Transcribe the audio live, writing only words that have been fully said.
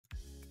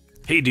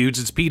Hey dudes,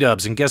 it's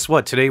PDubs, and guess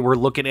what? Today we're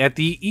looking at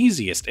the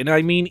easiest, and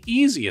I mean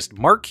easiest,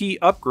 marquee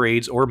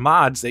upgrades or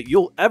mods that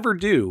you'll ever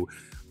do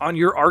on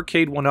your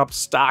Arcade1Up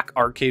stock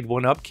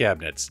Arcade1Up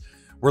cabinets.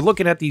 We're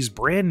looking at these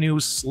brand new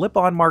Slip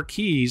On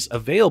Marquees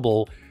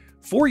available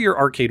for your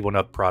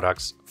Arcade1Up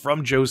products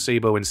from Joe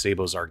Szabo and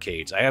Szabo's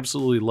Arcades. I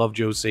absolutely love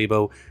Joe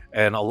Szabo,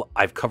 and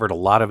I've covered a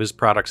lot of his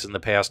products in the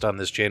past on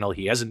this channel.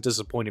 He hasn't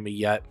disappointed me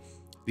yet.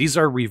 These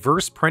are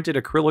reverse printed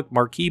acrylic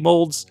marquee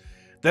molds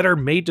that are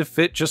made to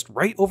fit just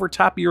right over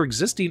top of your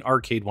existing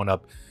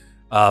Arcade1Up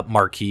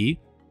marquee.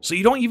 So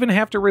you don't even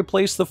have to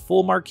replace the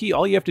full marquee.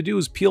 All you have to do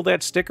is peel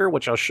that sticker,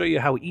 which I'll show you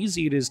how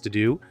easy it is to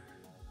do,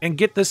 and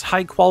get this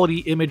high quality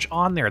image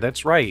on there.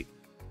 That's right.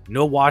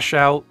 No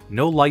washout,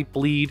 no light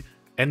bleed,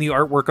 and the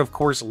artwork, of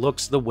course,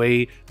 looks the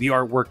way the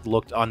artwork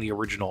looked on the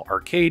original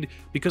Arcade,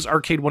 because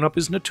Arcade1Up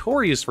is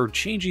notorious for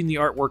changing the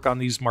artwork on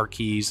these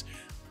marquees.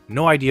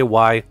 No idea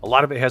why. A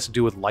lot of it has to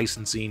do with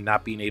licensing,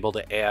 not being able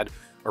to add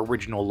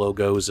original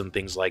logos and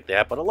things like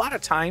that, but a lot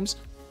of times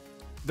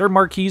their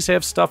marquees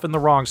have stuff in the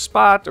wrong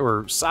spot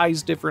or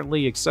sized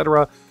differently,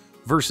 etc.,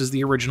 versus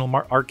the original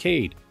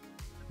Arcade.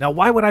 Now,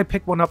 why would I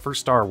pick one up for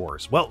Star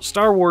Wars? Well,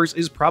 Star Wars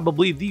is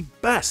probably the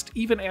best,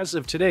 even as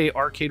of today,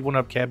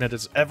 Arcade1Up cabinet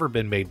that's ever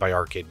been made by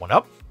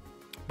Arcade1Up,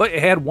 but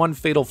it had one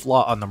fatal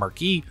flaw on the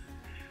marquee.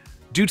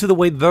 Due to the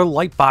way the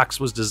light box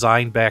was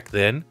designed back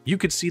then, you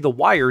could see the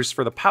wires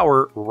for the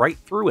power right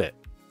through it.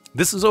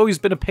 This has always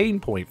been a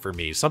pain point for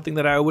me, something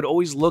that I would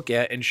always look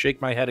at and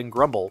shake my head and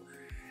grumble.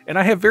 And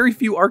I have very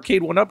few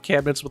Arcade1Up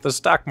cabinets with a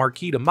stock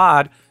marquee to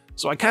mod,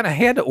 so I kind of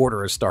had to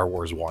order a Star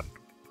Wars one.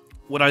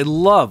 What I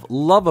love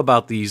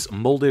about these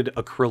molded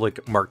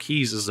acrylic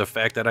marquees is the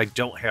fact that I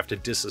don't have to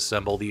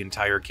disassemble the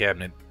entire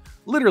cabinet.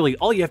 Literally,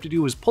 all you have to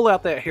do is pull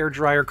out that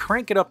hairdryer,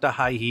 crank it up to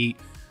high heat,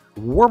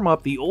 warm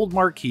up the old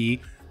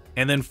marquee,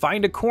 and then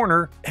find a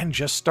corner and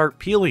just start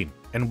peeling.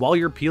 And while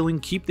you're peeling,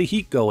 keep the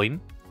heat going.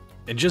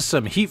 And just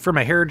some heat from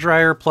a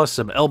hairdryer, plus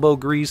some elbow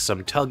grease,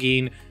 some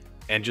tugging,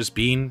 and just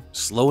being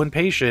slow and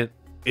patient,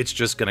 it's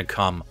just going to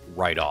come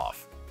right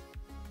off.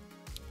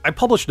 I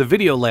published a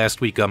video last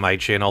week on my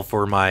channel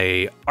for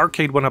my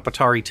Arcade1Up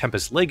Atari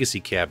Tempest Legacy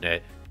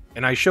cabinet,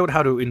 and I showed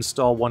how to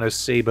install one of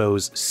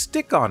Szabo's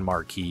stick-on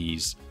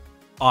marquees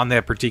on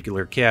that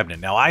particular cabinet.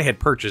 Now, I had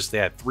purchased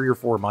that 3 or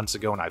 4 months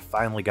ago, and I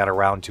finally got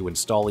around to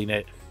installing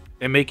it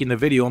and making the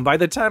video, and by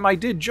the time I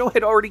did, Joe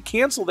had already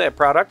canceled that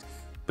product,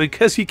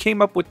 because he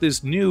came up with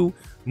this new,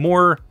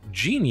 more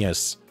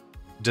genius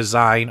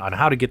design on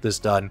how to get this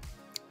done.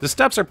 The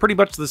steps are pretty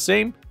much the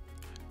same.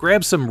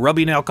 Grab some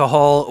rubbing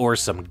alcohol or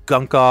some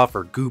gunk off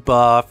or goop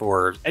off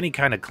or any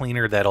kind of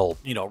cleaner that'll,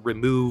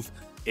 remove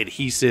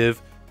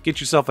adhesive. Get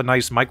yourself a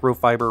nice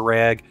microfiber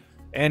rag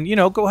and,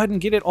 go ahead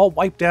and get it all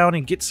wiped down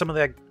and get some of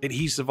that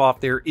adhesive off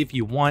there if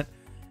you want.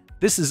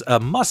 This is a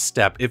must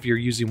step if you're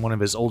using one of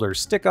his older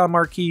stick-on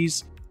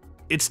marquees.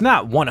 It's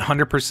not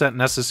 100%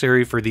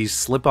 necessary for these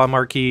slip-on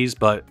marquees,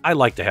 but I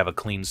like to have a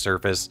clean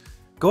surface.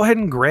 Go ahead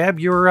and grab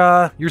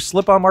your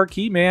slip-on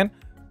marquee, man.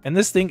 And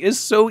this thing is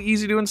so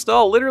easy to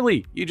install,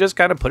 literally. You just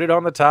kind of put it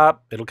on the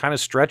top, it'll kind of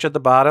stretch at the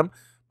bottom,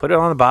 put it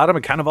on the bottom,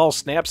 it kind of all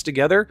snaps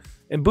together,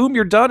 and boom,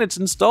 you're done, it's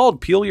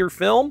installed. Peel your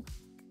film,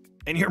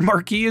 and your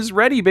marquee is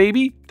ready,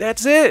 baby.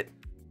 That's it.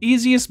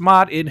 Easiest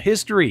mod in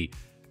history.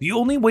 The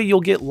only way you'll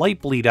get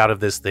light bleed out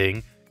of this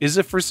thing is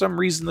if for some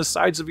reason the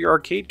sides of your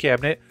arcade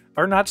cabinet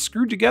are not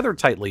screwed together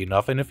tightly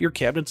enough, and if your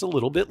cabinet's a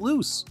little bit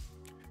loose.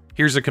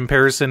 Here's a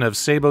comparison of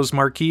Szabo's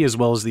marquee as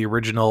well as the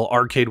original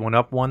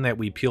Arcade1Up one that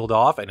we peeled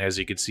off, and as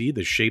you can see,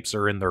 the shapes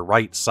are in their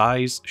right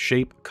size,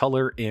 shape,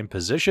 color, and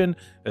position,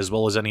 as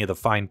well as any of the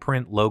fine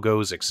print,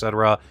 logos,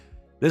 etc.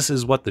 This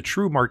is what the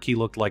true marquee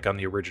looked like on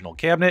the original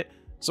cabinet,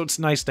 so it's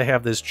nice to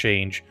have this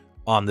change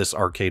on this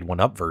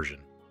Arcade1Up version.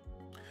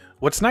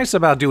 What's nice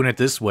about doing it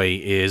this way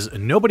is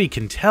nobody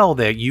can tell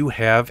that you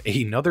have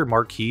another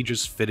marquee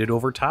just fitted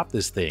over top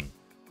this thing.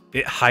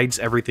 It hides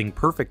everything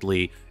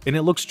perfectly, and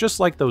it looks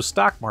just like those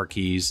stock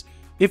marquees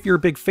if you're a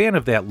big fan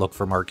of that look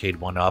from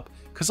Arcade1Up,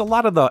 because a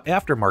lot of the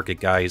aftermarket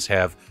guys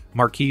have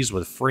marquees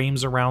with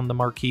frames around the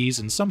marquees,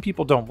 and some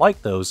people don't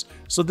like those,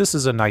 so this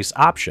is a nice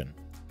option.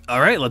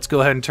 Alright, let's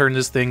go ahead and turn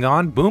this thing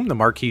on. Boom, the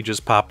marquee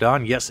just popped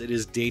on. Yes, it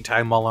is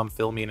daytime while I'm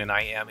filming, and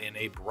I am in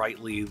a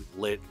brightly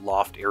lit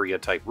loft area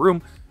type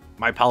room.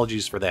 My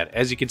apologies for that.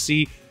 As you can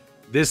see,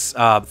 this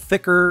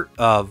thicker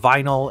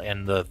vinyl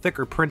and the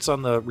thicker prints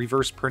on the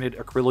reverse printed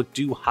acrylic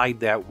do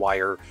hide that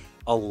wire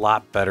a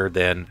lot better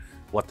than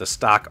what the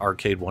stock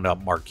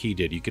Arcade1Up marquee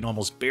did. You can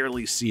almost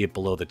barely see it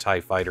below the TIE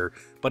Fighter,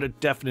 but a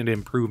definite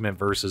improvement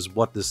versus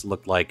what this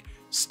looked like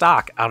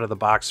stock out of the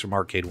box from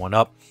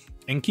Arcade1Up.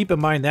 And keep in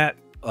mind that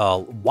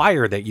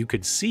wire that you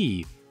could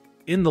see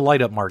in the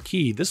light up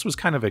marquee, this was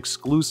kind of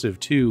exclusive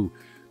to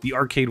the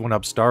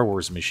Arcade1Up Star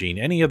Wars machine.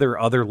 Any of their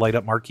other light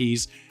up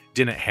marquees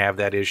didn't have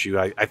that issue.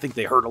 I think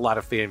they heard a lot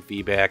of fan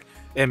feedback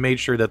and made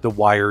sure that the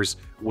wires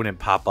wouldn't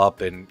pop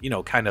up and,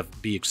 kind of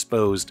be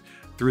exposed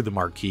through the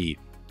marquee.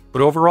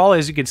 But overall,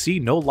 as you can see,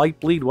 no light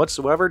bleed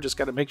whatsoever. Just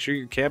got to make sure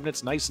your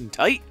cabinet's nice and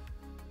tight.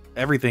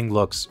 Everything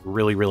looks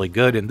really, really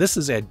good. And this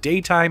is at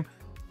daytime.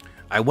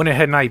 I went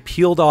ahead and I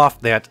peeled off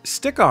that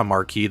stick-on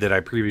marquee that I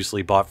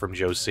previously bought from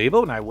Joe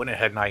Szabo, and I went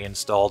ahead and I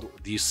installed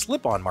the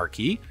slip-on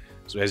marquee.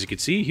 So as you can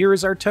see, here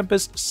is our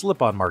Tempest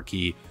slip-on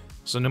marquee.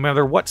 So no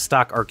matter what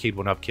stock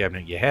Arcade1Up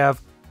cabinet you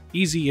have,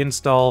 easy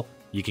install,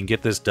 you can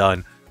get this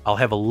done. I'll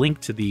have a link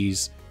to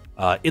these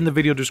in the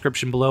video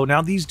description below.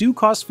 Now, these do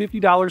cost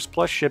 $50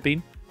 plus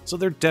shipping, so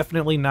they're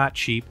definitely not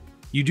cheap.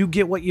 You do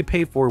get what you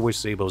pay for with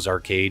Szabo's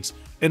arcades,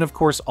 and of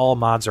course, all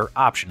mods are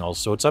optional,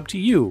 so it's up to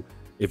you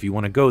if you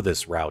want to go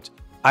this route.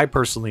 I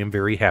personally am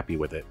very happy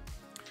with it.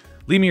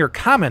 Leave me your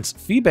comments,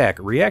 feedback,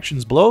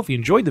 reactions below. If you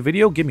enjoyed the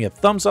video, give me a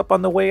thumbs up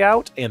on the way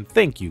out, and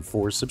thank you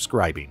for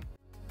subscribing.